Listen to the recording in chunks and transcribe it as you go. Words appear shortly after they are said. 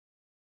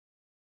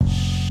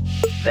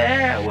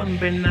There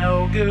wouldn't be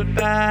no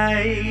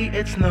goodbye,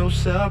 it's no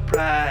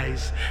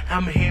surprise,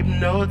 I'm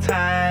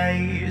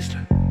hypnotized.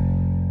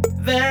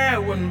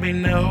 There wouldn't be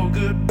no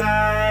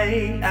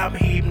goodbye, I'm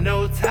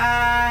hypnotized.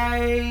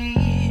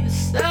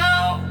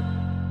 So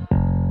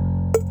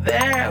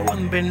there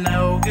wouldn't be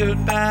no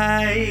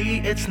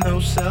goodbye, it's no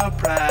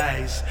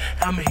surprise,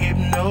 I'm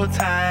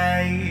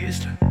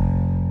hypnotized.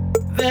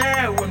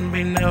 There wouldn't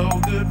be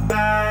no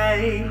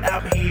goodbye,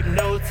 I'm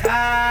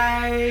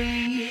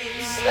hypnotized.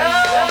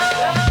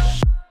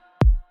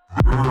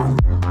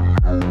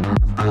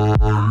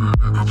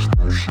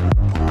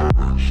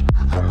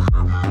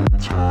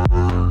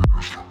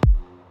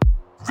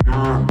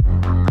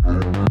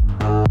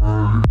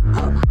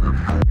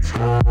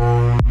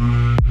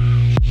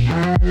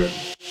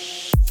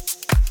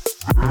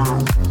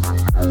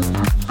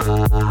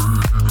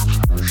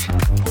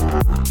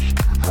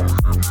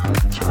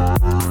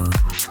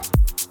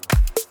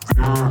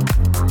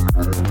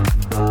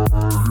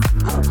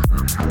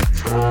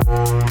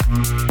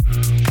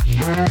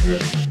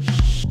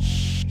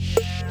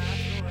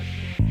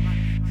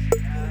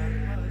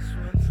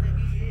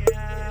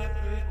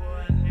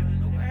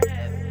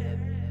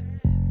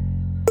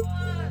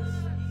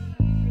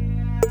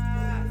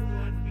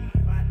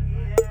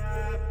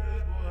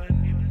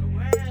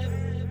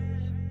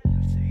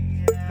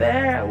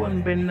 There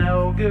wouldn't be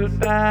no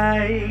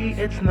goodbye,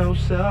 it's no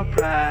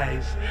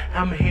surprise,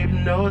 I'm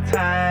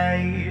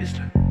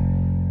hypnotized.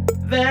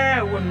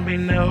 There wouldn't be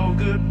no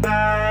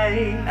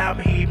goodbye, I'm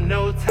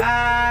hypnotized.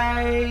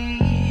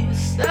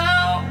 So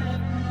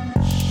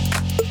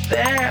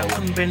there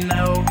wouldn't be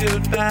no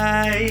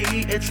goodbye,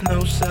 it's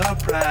no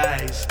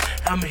surprise,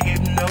 I'm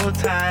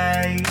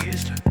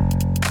hypnotized.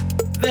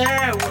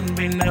 There wouldn't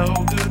be no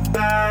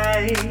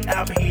goodbye,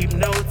 I'm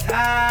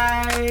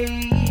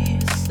hypnotized.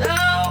 So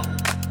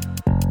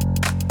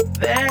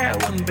there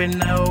wouldn't be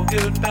no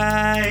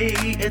goodbye,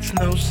 it's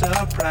no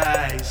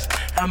surprise,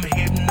 I'm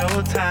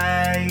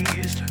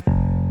hypnotized.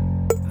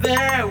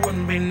 There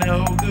wouldn't be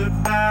no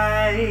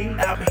goodbye,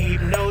 I'm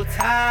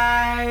hypnotized.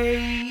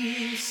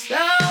 So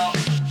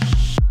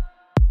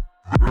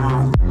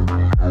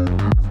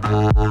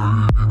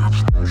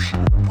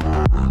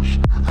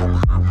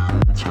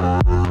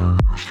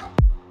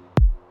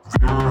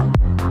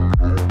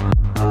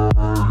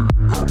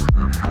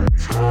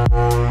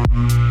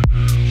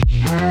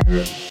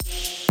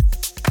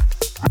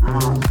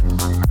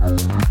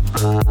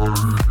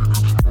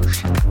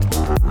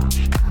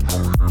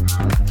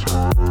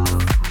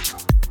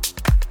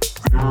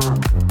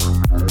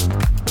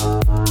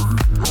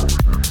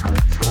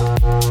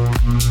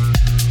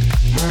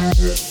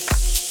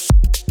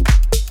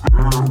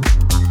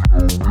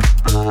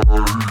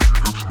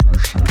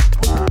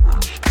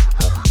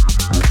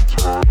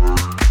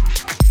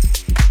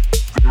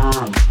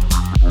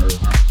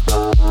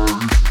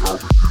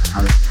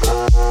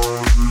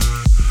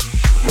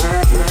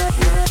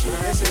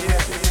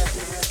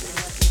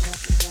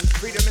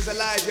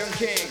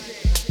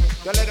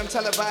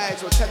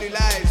televise or tell you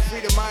lies. Free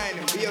the mind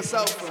and be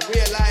yourself and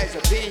realize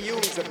that being you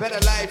is a better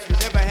life you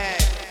never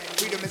had.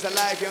 Freedom is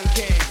alive, young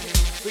king.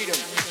 Freedom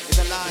is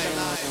alive.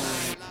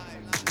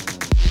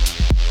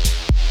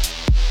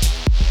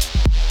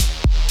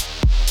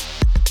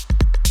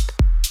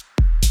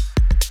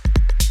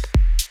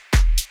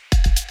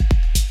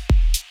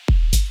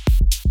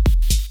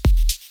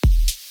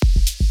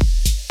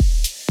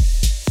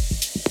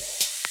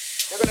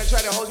 They're gonna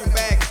try to hold you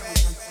back.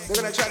 They're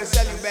gonna try to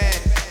sell you bad.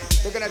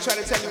 They're gonna try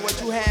to tell you what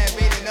you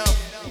have ain't enough,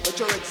 but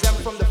you're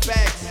exempt from the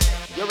facts.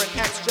 You're an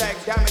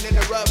abstract diamond in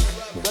the rough.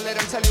 Don't let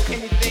them tell you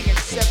anything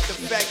except the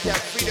fact that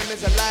freedom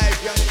is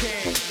alive, young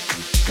king.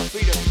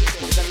 Freedom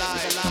is alive.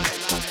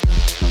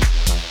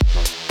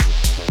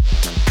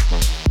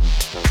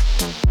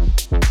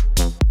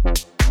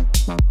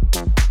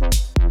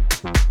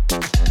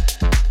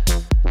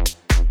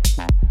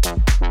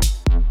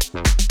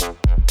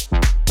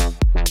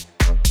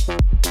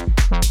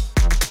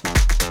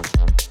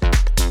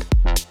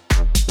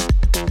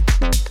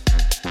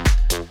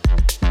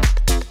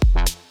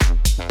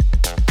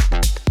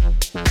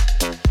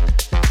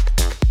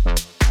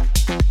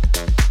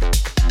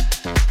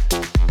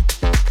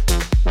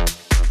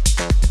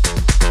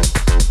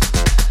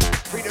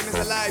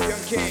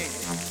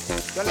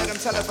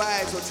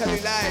 Televise or tell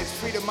you lies.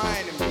 Free the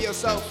mind and be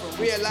yourself and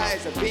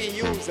realize that being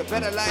you is a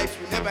better life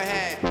you never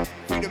had.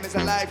 Freedom is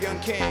alive, young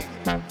king.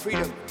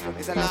 Freedom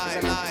is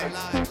alive.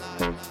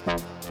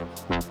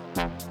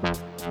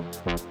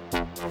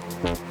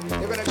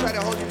 They're gonna try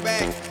to hold you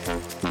back.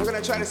 They're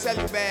gonna try to sell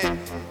you bad.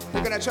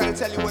 They're gonna try to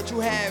tell you what you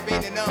have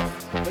ain't enough,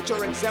 but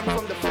you're exempt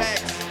from the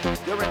facts.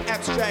 You're an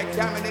abstract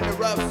diamond in the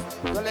rough.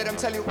 Don't let them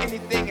tell you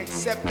anything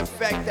except the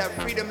fact that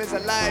freedom is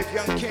alive,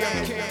 young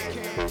king.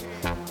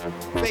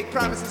 Fake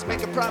promises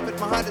make a profit.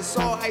 My heart is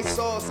sore, I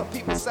saw some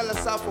people sell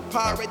us out for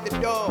power at the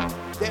door.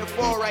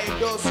 Therefore, I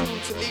endorse you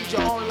to lead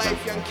your own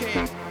life, young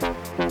king.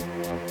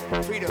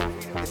 Freedom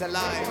is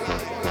alive.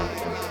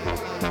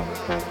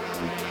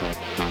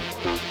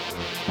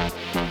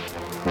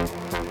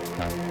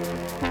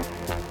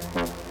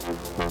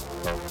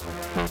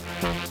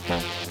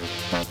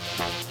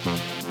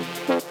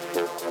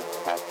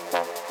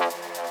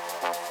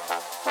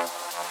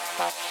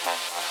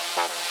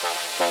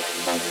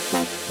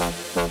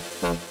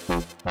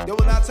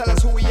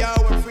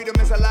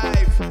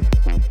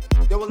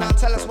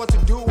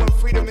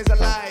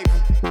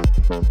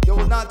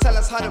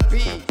 how to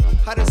be,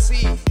 how to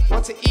see,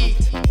 what to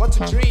eat, what to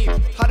dream,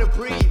 how to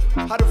breathe,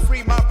 how to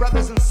free my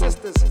brothers and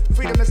sisters.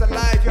 Freedom is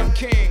alive, young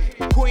king,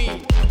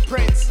 queen,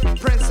 prince,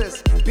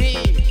 princess,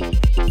 being.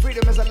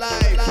 Freedom is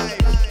alive.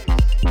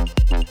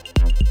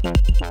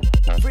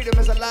 Freedom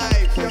is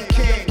alive, young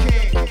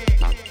king.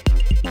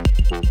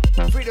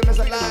 Freedom is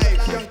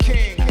alive, young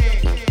king.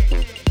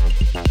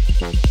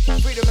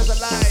 Freedom is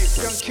alive,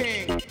 young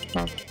king.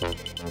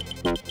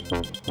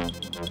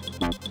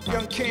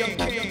 Young king, young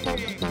king.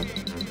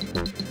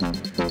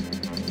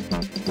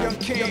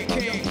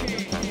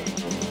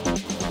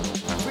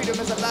 Freedom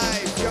is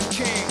alive, young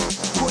king,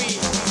 queen,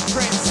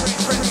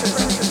 prince,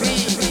 princess,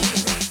 being.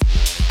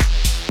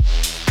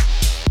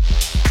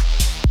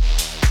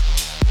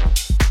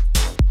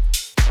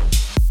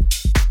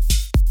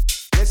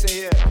 Listen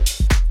here.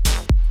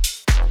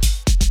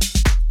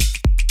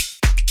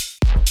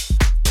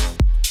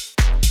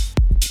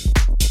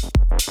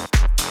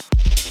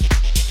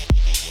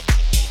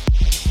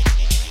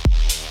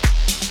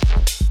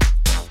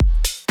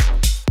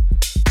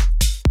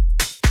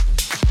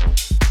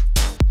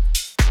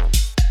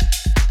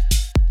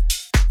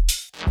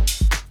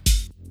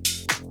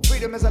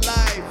 Freedom is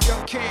alive,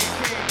 young king.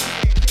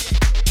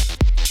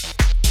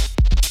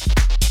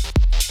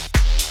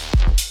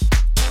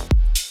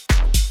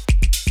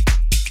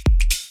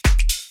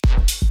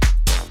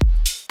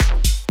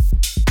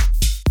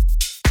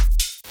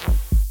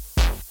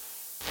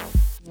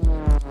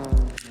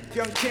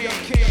 Young king.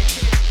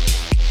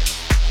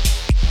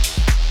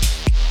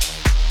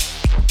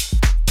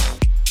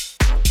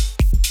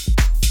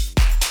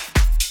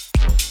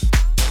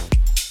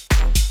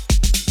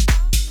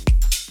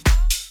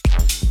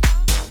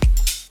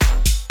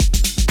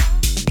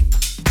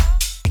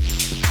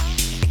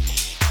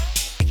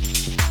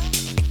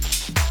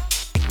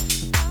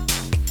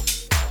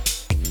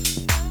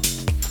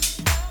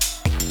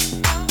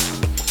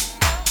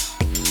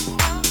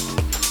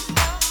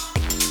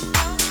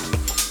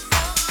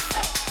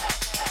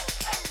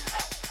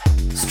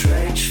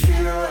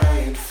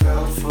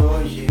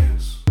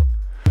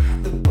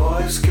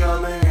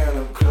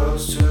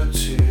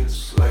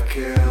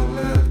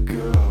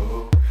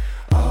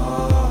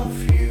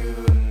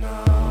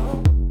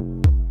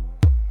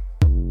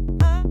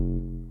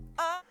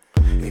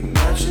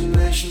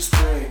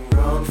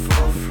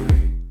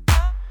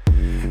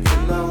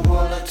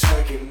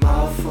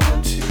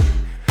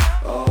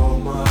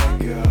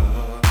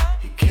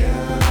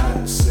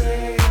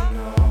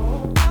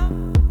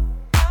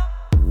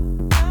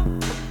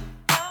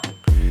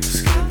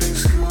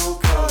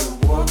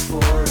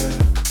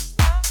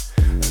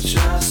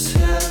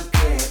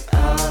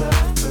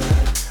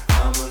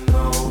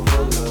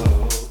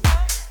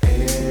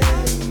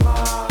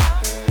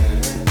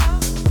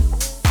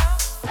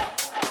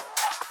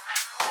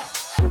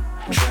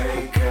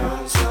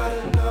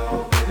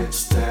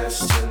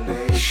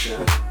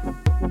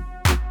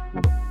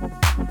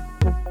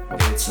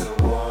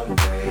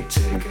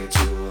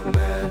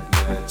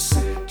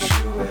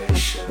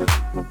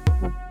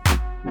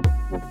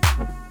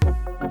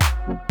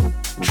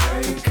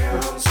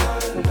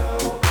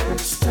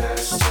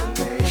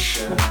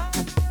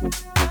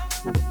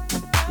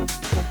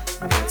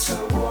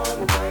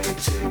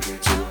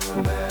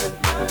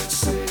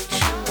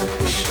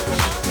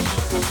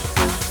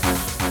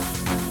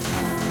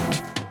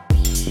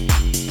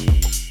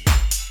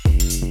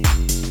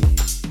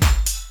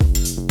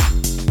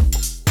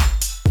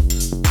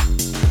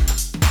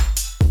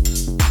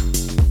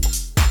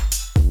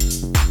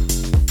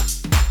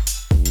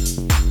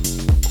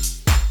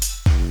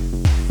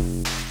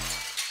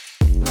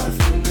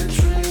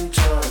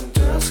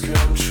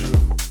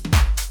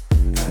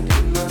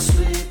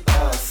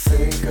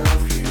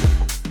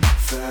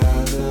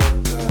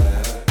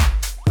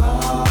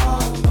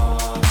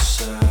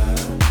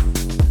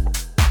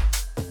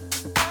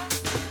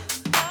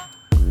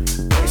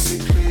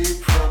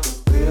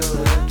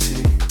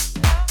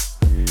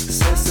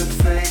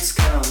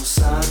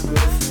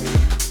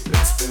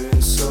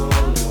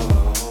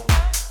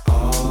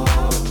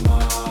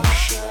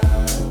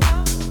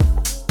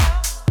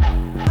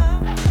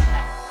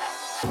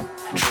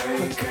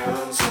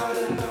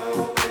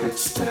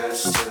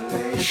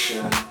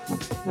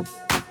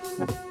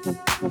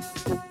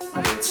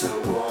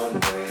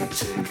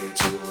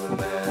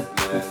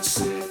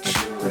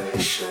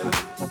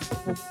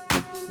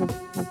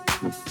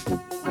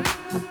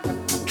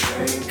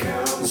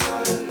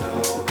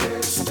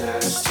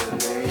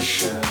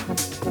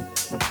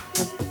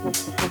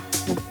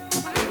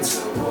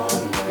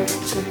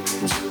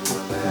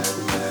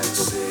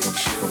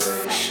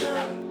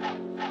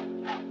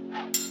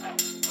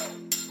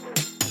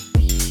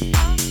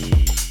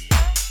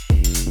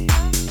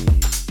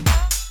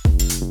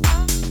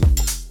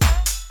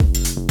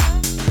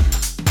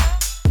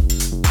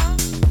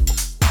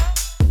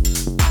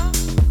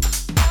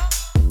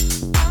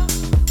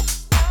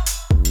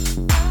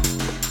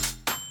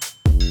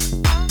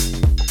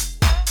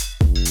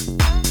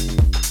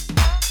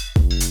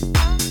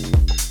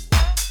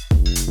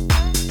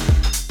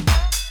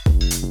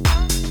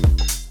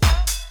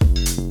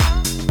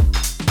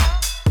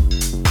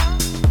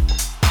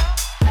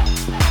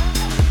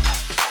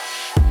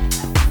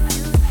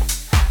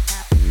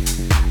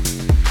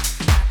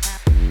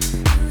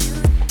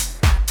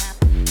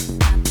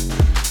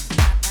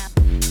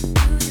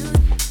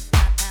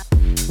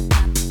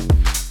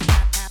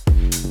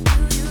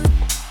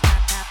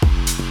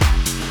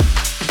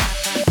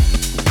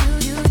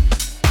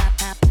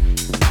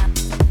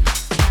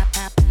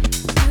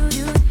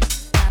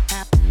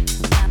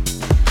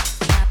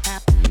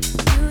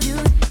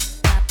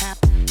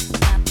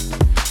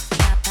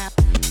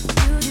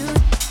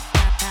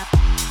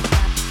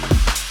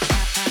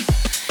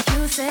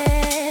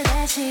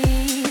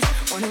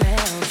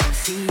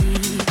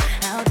 see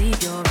how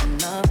deep you're in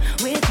love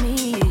with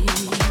me.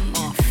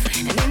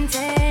 And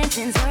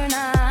intentions were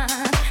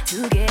not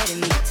to get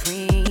in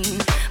between,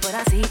 but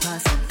I see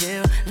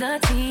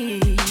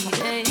possibilities.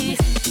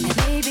 It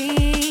may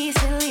be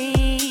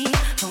silly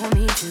for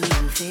me to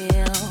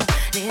feel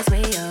this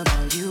way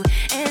about you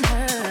and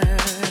her,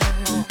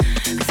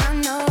 'cause I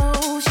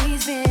know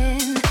she's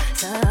been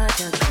such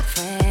a good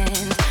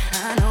friend.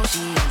 I know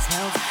she has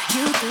helped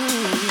you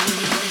through.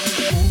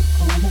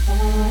 On the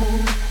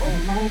phone, all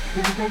night,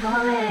 music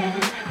all in,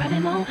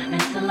 grabbing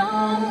moments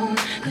alone,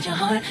 'cause your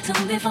heart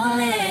soon be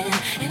falling.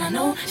 And I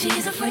know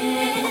she's a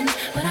friend,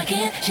 but I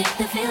can't shake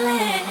the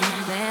feeling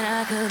that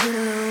I could be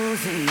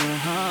losing your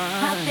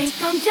heart. I think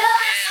I'm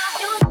jealous of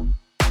you,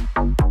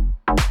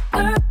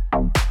 girl.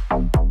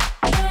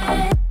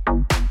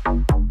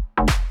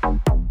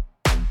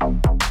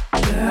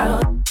 Girl,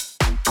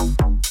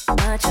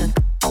 such a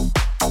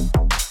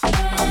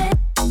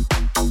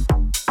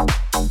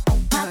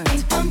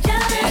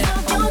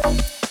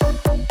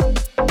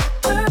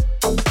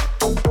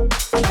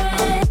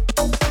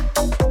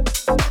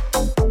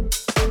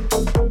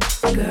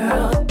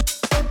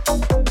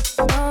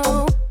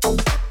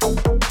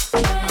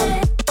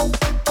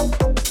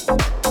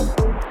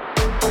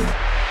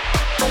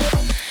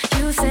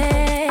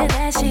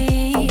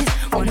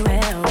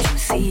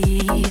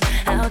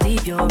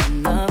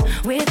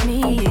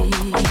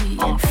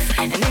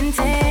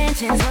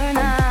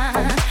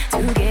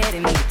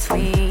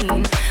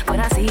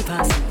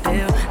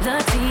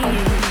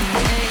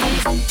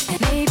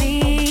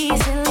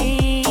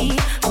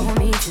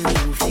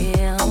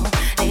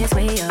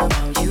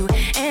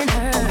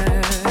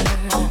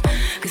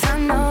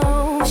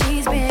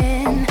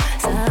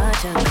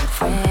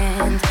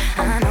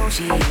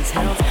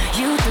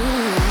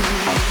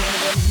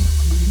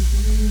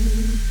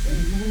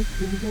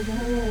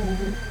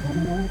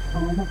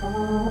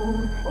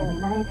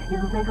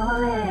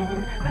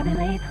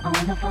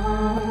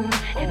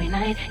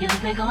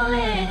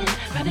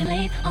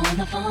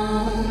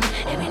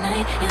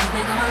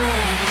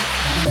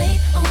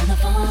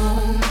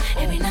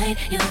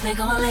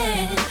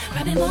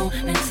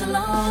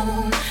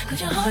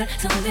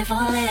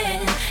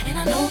falling, and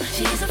I know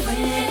she's a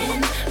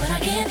friend, but I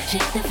can't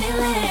shake the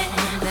feeling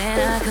that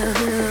I could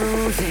be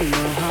losing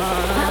your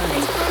heart. I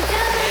think I'm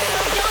jealous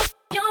of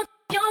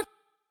your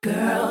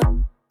girl.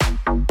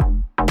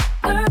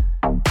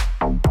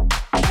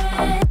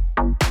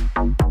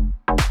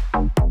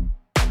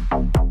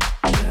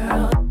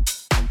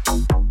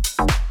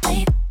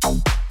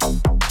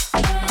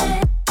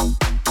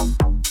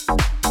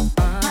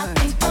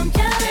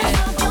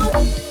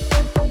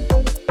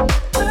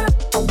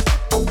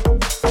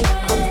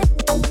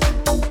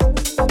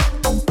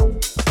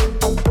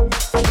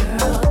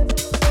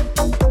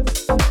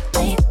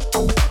 Wait.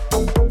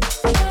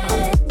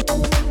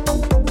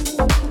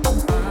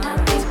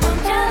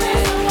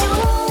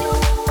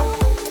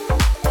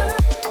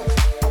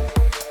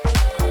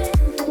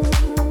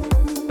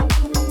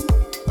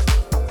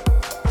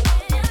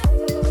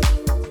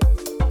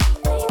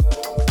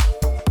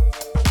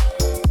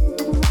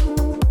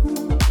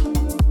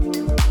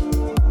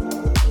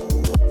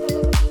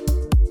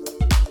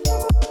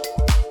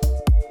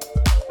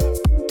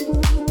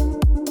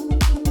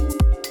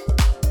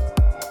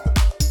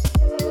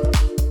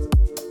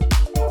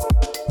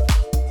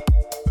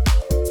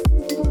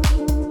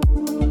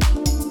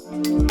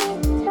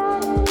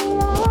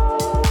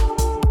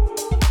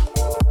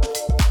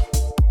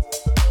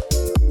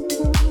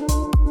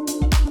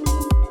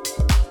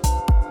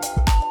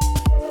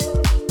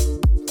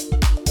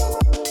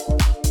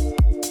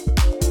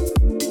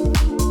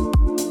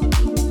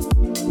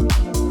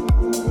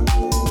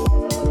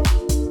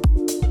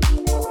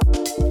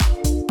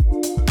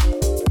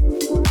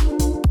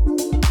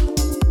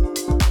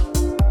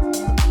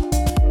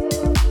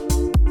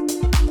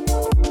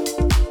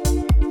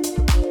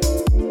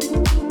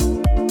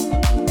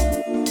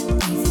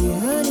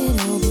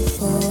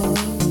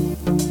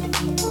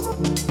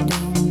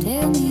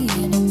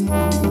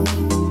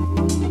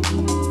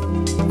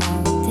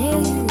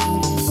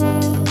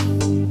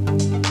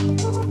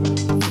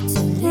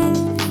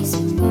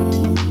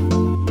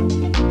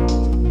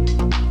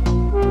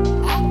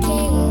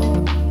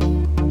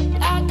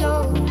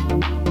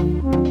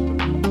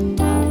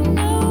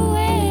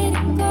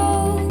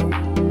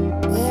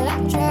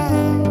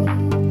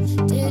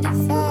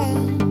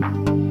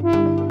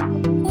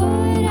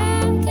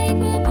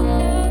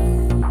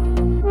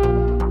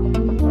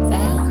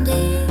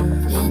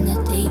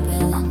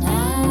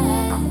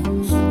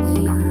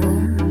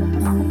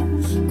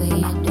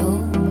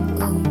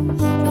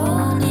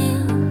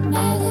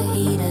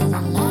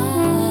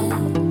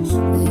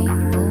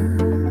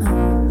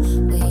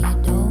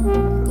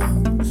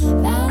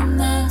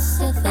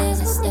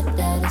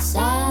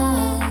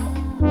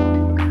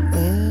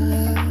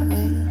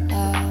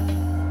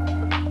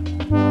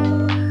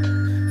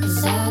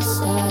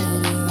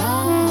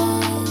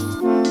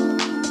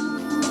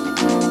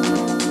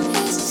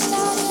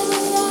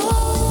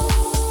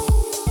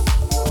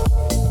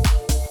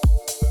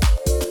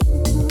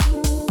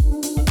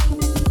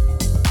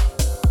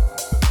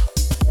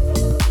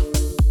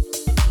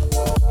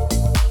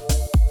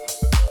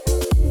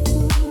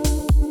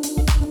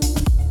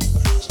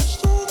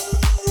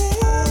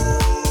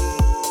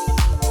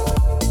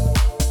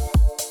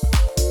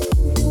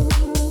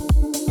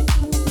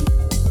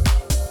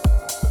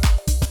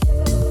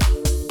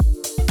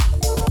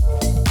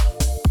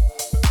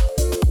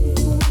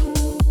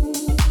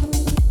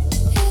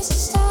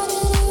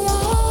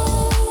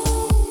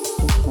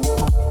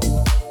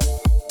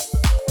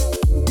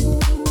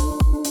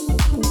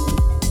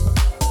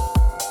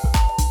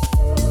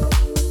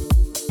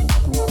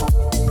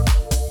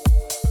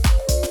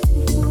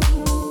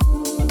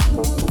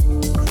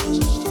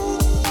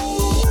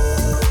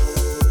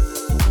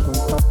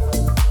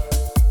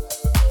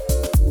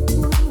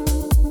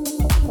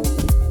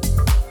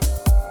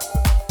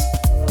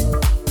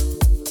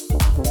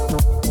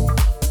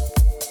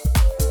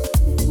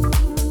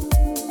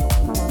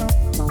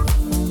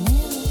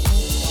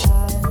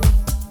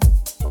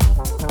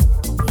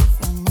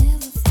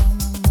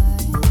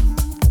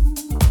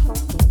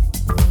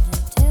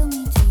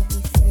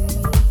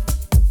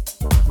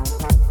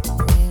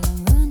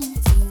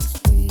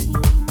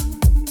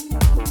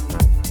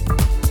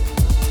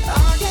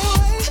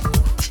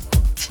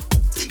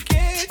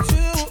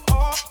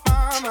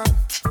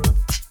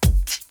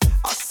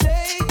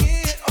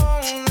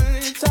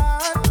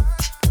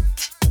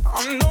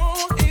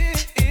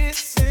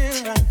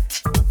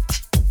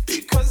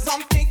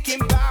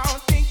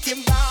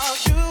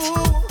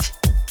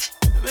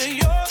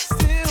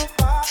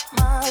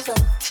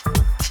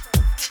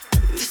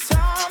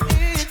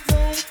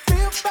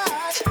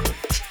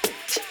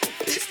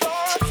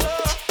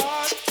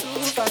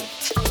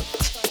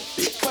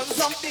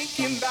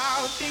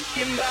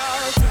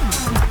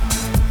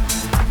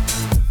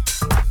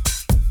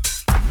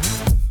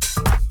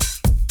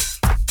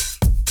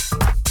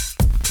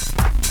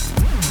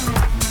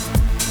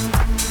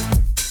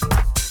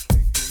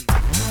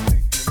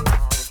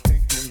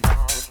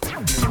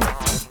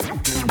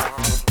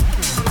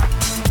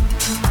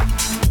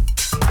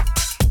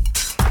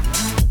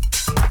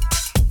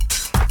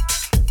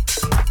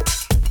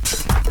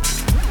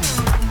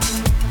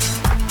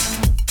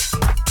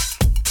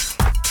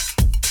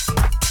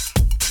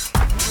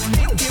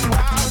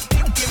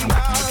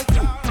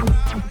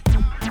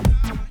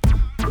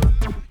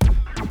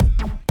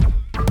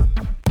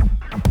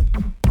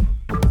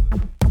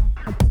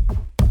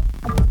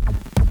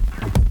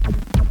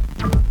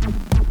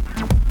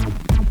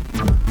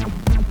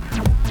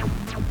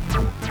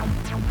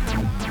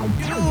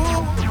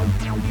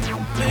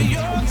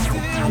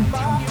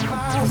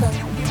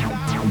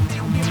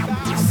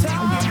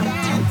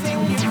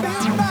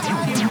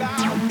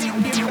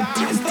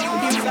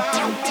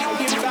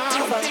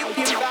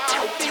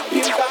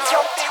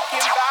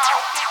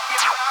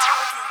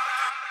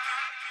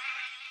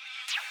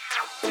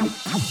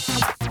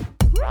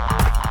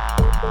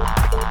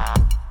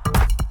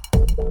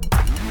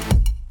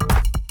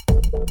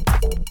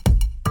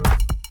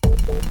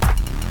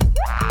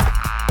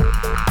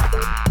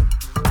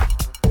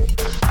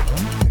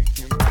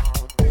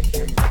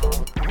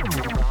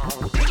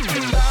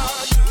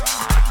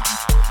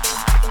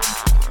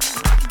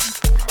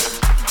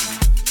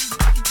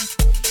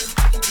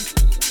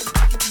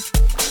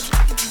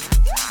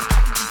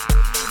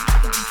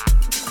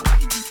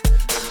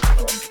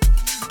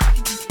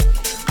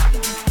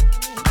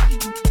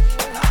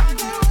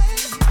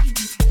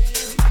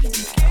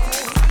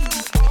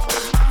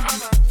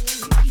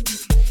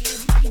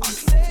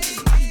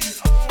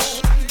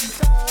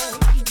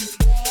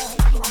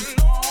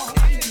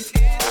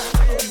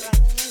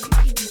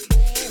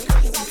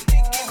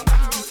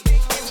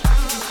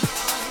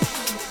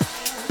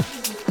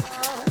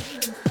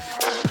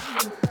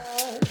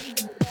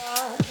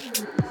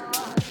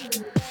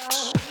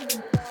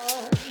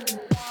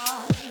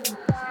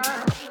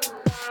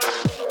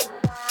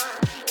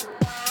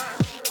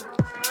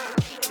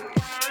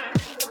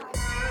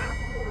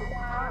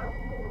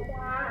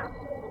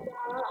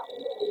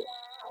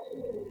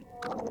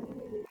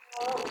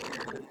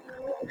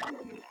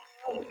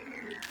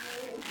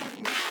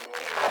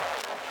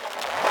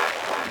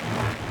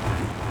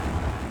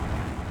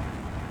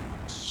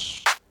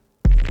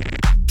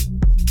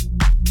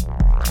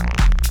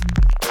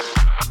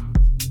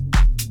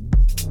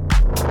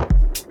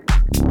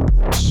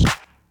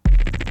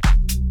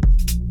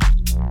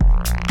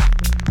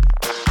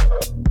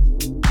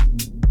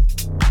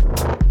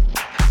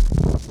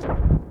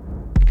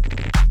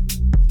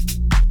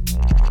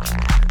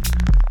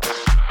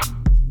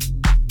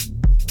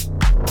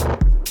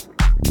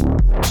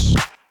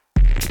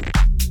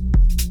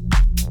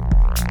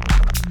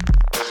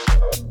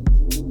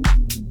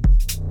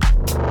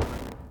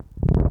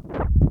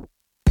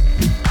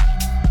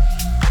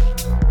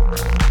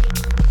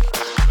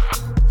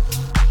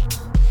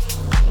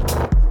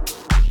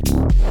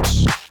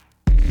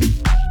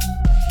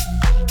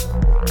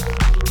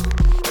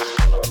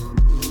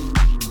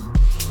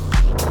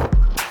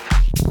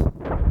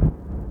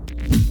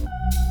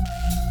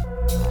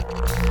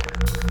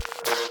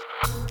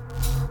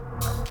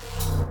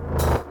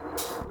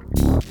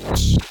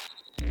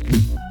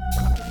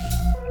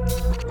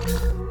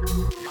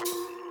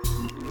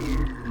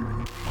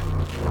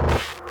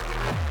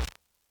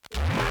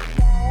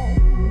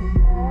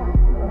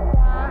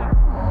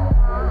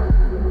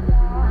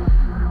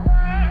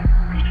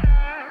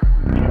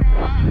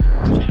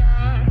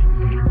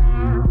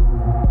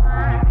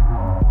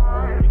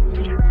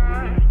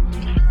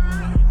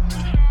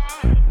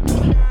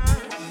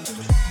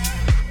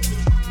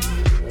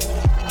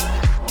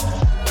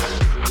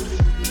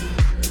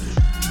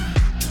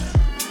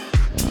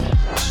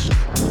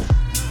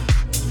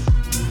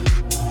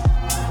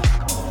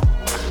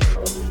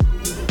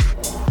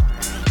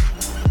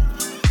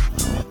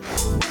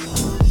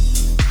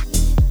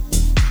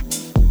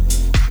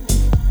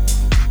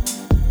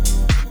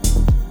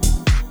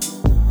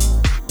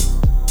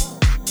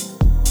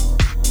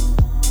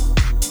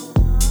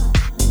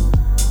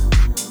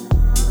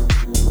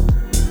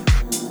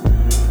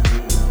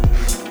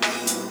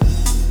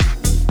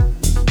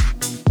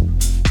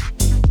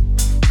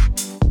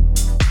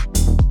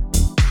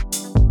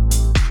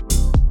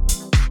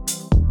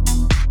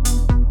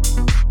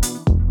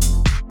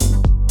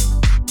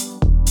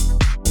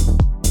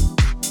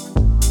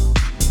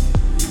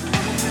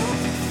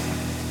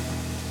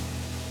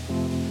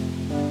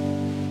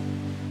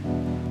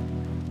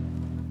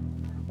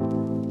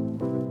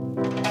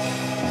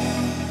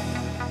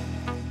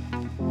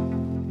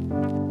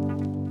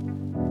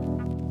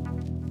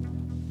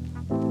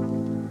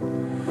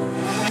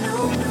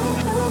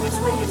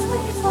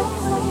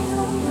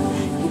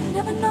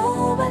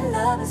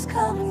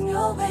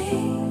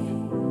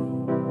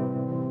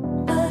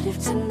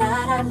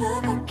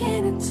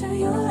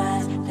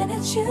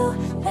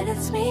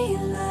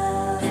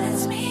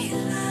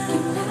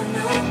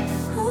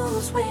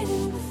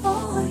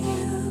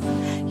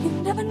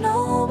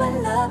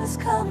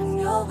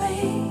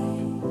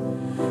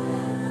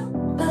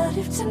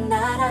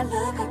 Tonight I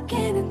look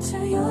again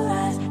into your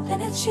eyes,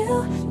 then it's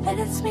you, then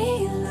it's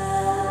me,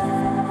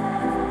 love.